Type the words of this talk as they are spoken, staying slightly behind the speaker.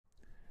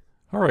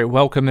All right,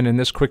 welcome. And in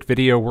this quick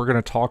video, we're going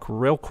to talk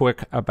real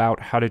quick about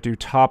how to do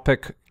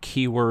topic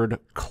keyword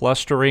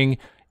clustering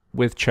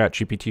with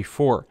ChatGPT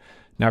 4.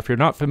 Now, if you're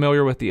not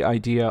familiar with the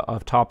idea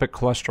of topic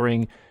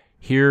clustering,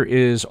 here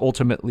is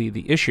ultimately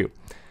the issue.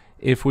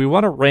 If we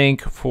want to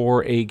rank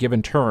for a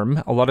given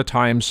term, a lot of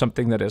times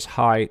something that is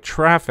high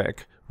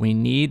traffic, we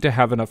need to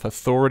have enough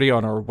authority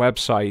on our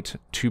website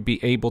to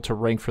be able to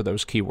rank for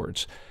those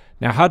keywords.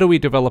 Now, how do we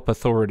develop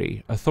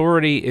authority?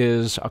 Authority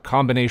is a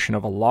combination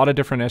of a lot of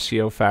different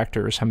SEO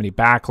factors, how many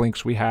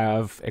backlinks we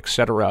have,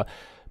 etc.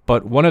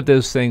 But one of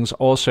those things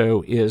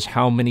also is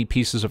how many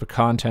pieces of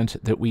content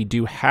that we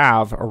do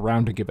have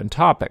around a given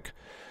topic.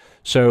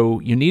 So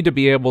you need to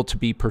be able to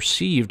be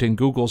perceived in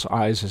Google's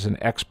eyes as an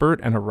expert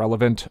and a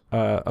relevant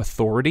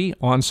authority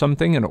on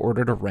something in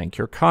order to rank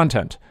your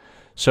content.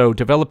 So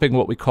developing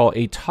what we call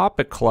a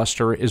topic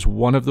cluster is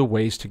one of the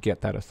ways to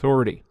get that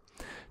authority.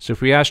 So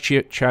if we ask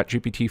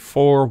ChatGPT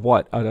 4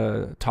 what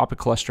a topic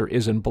cluster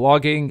is in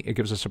blogging, it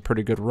gives us a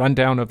pretty good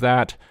rundown of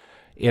that.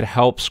 It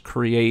helps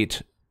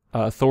create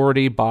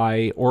authority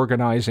by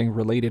organizing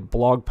related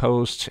blog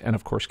posts and,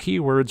 of course,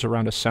 keywords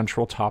around a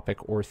central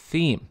topic or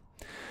theme.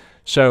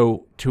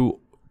 So to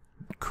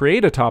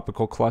create a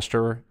topical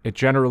cluster, it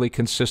generally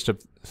consists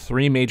of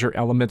three major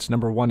elements.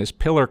 Number one is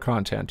pillar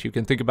content. You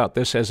can think about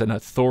this as an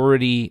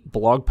authority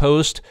blog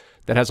post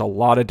that has a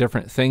lot of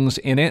different things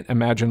in it.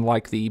 Imagine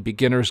like the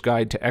beginner's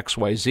guide to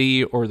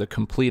XYZ or the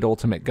complete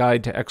ultimate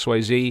guide to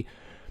XYZ.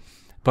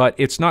 But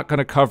it's not going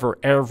to cover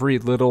every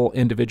little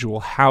individual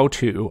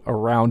how-to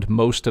around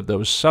most of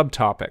those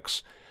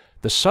subtopics.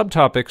 The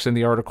subtopics in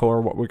the article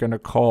are what we're going to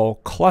call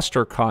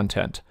cluster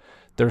content.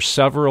 There's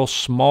several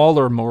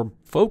smaller, more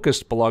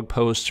focused blog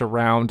posts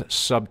around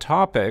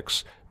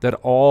subtopics that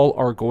all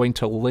are going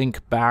to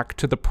link back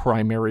to the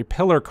primary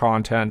pillar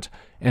content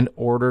in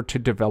order to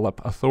develop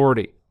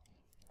authority.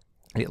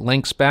 It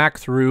links back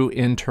through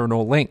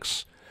internal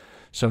links.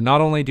 So not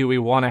only do we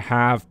want to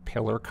have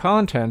pillar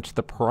content,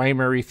 the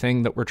primary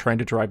thing that we're trying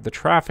to drive the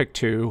traffic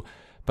to,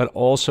 but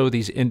also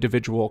these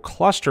individual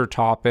cluster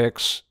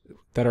topics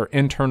that are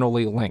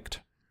internally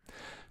linked.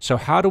 So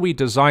how do we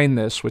design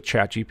this with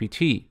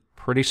ChatGPT?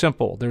 Pretty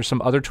simple. There's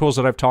some other tools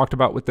that I've talked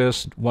about with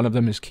this. One of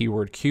them is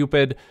Keyword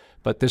Cupid,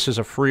 but this is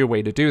a free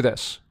way to do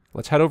this.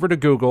 Let's head over to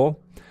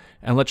Google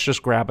and let's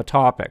just grab a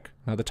topic.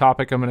 Now the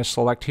topic I'm going to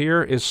select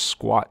here is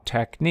squat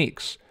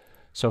techniques.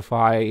 So if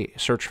I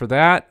search for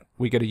that,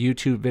 we get a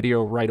YouTube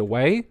video right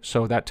away.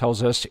 So that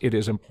tells us it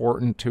is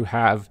important to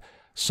have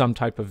some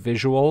type of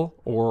visual,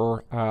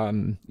 or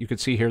you can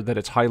see here that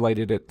it's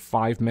highlighted at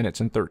 5 minutes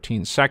and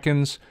 13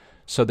 seconds.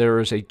 So there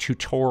is a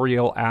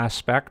tutorial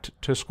aspect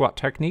to squat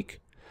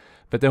technique.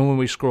 But then when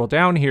we scroll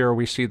down here,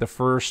 we see the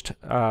first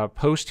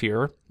post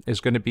here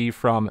is going to be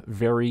from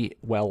Very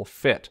Well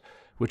Fit,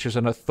 which is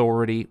an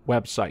authority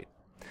website.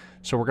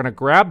 So we're going to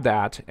grab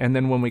that, and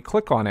then when we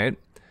click on it,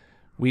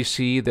 we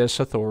see this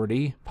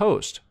authority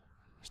post.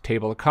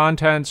 Table of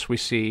contents, we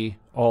see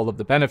all of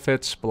the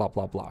benefits, blah,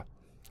 blah, blah.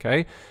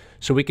 Okay,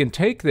 so we can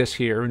take this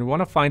here and we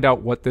want to find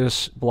out what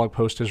this blog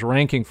post is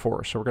ranking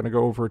for. So we're going to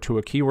go over to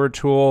a keyword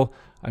tool.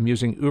 I'm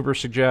using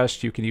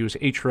Ubersuggest. You can use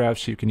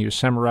Ahrefs, you can use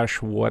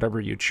SEMrush,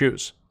 whatever you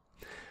choose.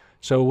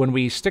 So when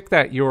we stick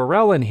that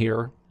URL in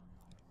here,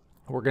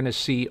 we're going to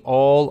see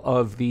all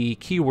of the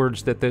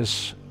keywords that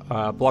this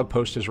blog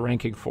post is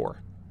ranking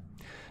for.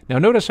 Now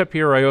notice up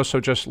here, I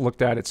also just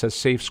looked at, it says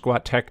safe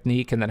squat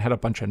technique and then had a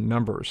bunch of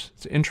numbers.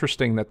 It's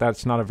interesting that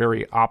that's not a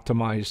very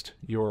optimized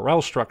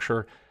URL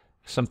structure,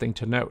 something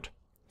to note.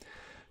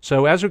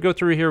 So as we go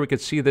through here, we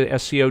could see the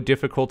SEO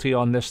difficulty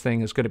on this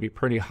thing is going to be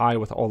pretty high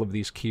with all of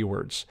these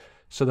keywords.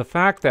 So the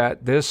fact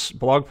that this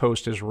blog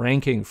post is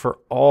ranking for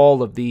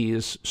all of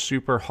these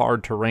super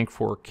hard to rank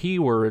for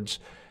keywords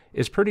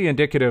is pretty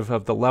indicative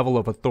of the level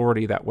of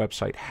authority that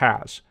website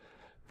has.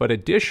 But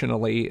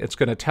additionally, it's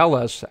going to tell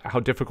us how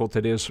difficult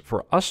it is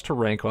for us to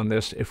rank on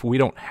this if we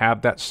don't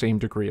have that same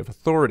degree of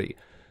authority.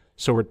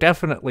 So we're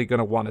definitely going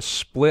to want to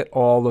split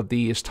all of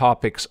these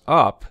topics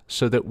up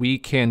so that we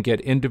can get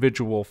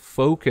individual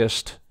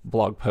focused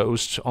blog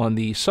posts on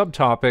the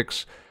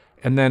subtopics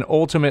and then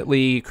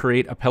ultimately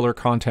create a pillar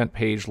content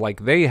page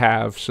like they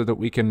have so that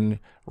we can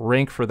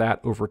rank for that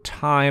over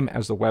time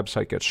as the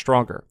website gets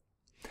stronger.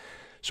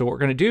 So what we're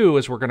going to do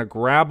is we're going to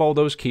grab all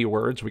those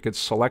keywords, we could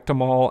select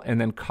them all and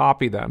then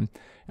copy them,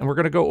 and we're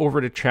going to go over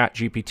to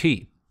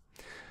ChatGPT.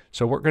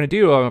 So what we're going to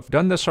do, I've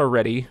done this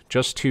already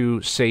just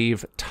to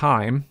save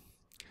time,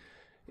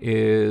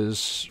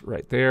 is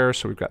right there.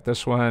 So we've got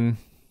this one.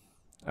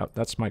 Oh,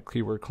 that's my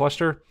keyword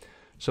cluster.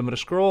 So I'm going to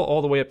scroll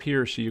all the way up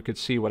here so you could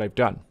see what I've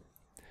done.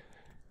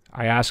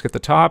 I ask at the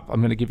top,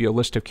 I'm going to give you a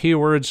list of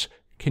keywords.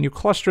 Can you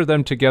cluster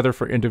them together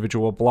for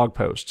individual blog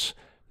posts?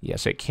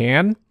 Yes, it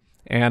can.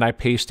 And I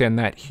paste in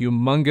that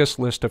humongous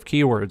list of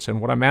keywords. And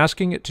what I'm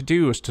asking it to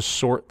do is to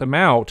sort them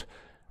out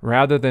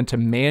rather than to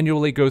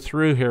manually go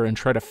through here and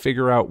try to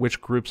figure out which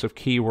groups of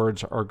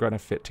keywords are going to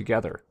fit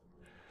together.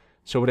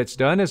 So what it's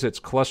done is it's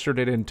clustered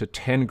it into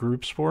 10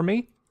 groups for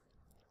me,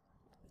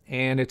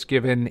 and it's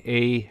given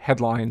a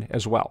headline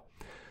as well.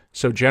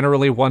 So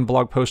generally one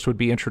blog post would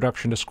be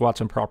introduction to squats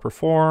in proper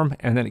form,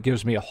 and then it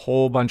gives me a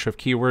whole bunch of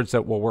keywords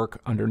that will work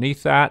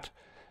underneath that.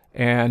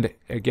 And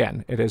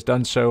again, it has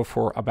done so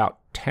for about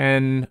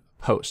 10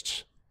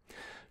 posts.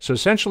 So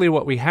essentially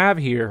what we have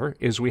here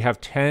is we have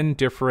 10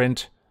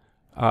 different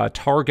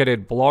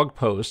targeted blog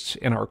posts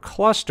in our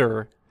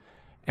cluster.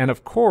 And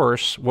of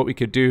course, what we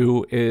could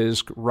do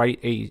is write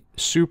a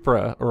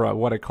supra, or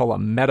what I call a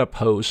meta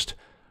post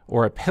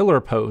or a pillar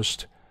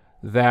post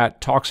that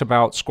talks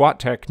about squat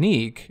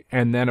technique,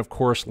 and then of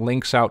course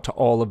links out to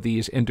all of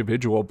these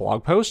individual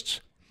blog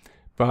posts.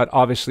 But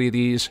obviously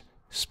these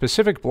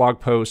specific blog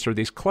posts or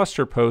these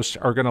cluster posts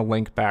are going to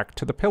link back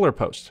to the pillar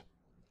post.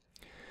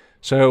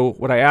 So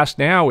what I ask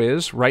now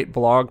is write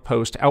blog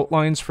post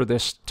outlines for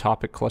this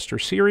topic cluster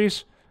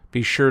series.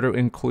 Be sure to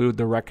include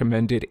the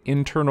recommended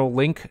internal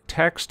link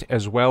text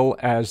as well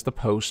as the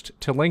post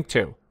to link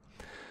to.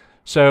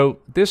 So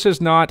this is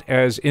not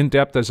as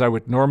in-depth as I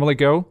would normally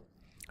go.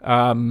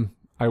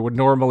 I would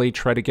normally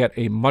try to get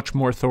a much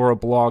more thorough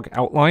blog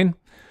outline,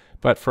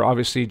 but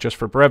obviously just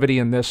for brevity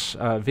in this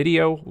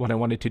video, what I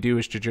wanted to do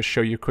is to just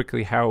show you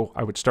quickly how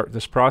I would start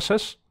this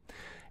process.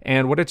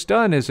 And what it's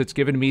done is it's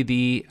given me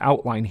the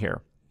outline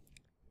here.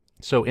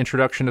 So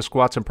introduction to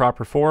squats in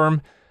proper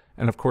form,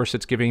 and of course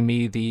it's giving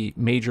me the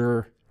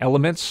major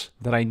elements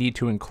that I need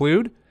to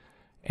include,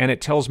 and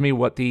it tells me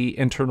what the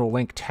internal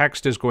link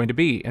text is going to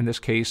be. In this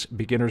case,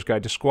 Beginner's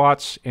Guide to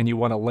Squats, and you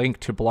want to link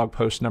to blog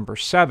post number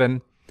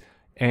 7,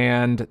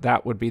 and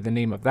that would be the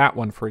name of that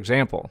one, for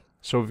example.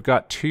 So we've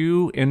got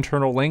 2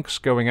 internal links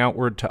going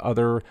outward to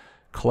other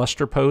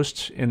cluster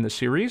posts in the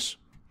series,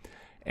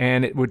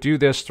 and it would do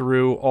this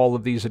through all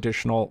of these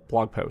additional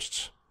blog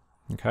posts.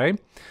 Okay,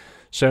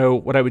 so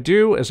what I would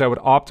do is I would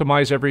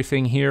optimize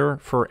everything here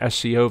for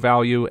SEO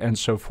value and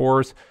so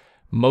forth.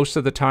 Most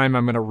of the time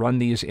I'm going to run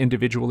these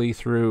individually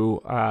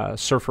through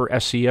Surfer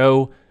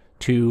SEO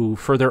to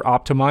further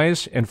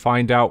optimize and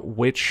find out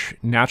which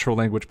natural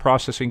language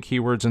processing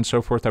keywords and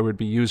so forth I would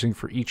be using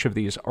for each of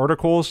these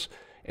articles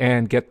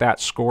and get that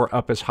score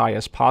up as high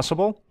as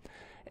possible.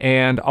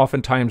 And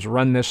oftentimes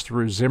run this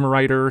through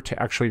Zimmwriter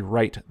to actually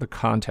write the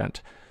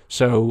content.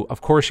 So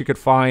of course you could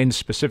find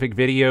specific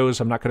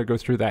videos. I'm not going to go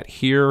through that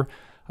here.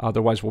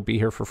 Otherwise we'll be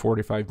here for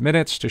 45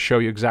 minutes to show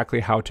you exactly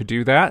how to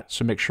do that.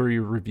 So make sure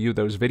you review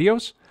those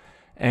videos.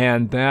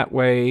 And that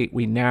way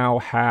we now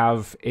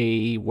have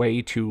a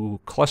way to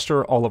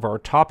cluster all of our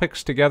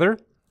topics together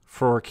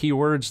for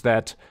keywords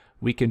that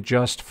we can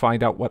just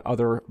find out what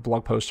other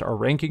blog posts are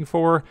ranking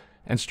for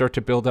and start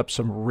to build up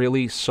some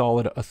really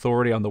solid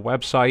authority on the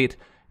website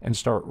and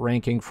start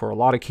ranking for a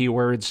lot of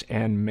keywords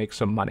and make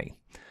some money.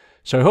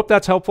 So I hope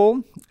that's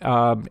helpful,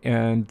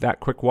 and that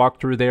quick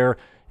walkthrough there.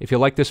 If you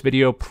like this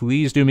video,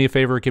 please do me a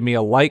favor, give me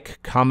a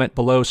like, comment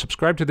below,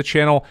 subscribe to the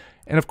channel,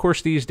 and of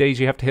course these days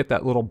you have to hit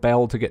that little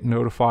bell to get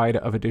notified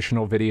of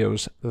additional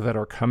videos that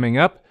are coming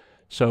up.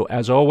 So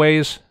as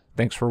always,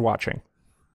 thanks for watching.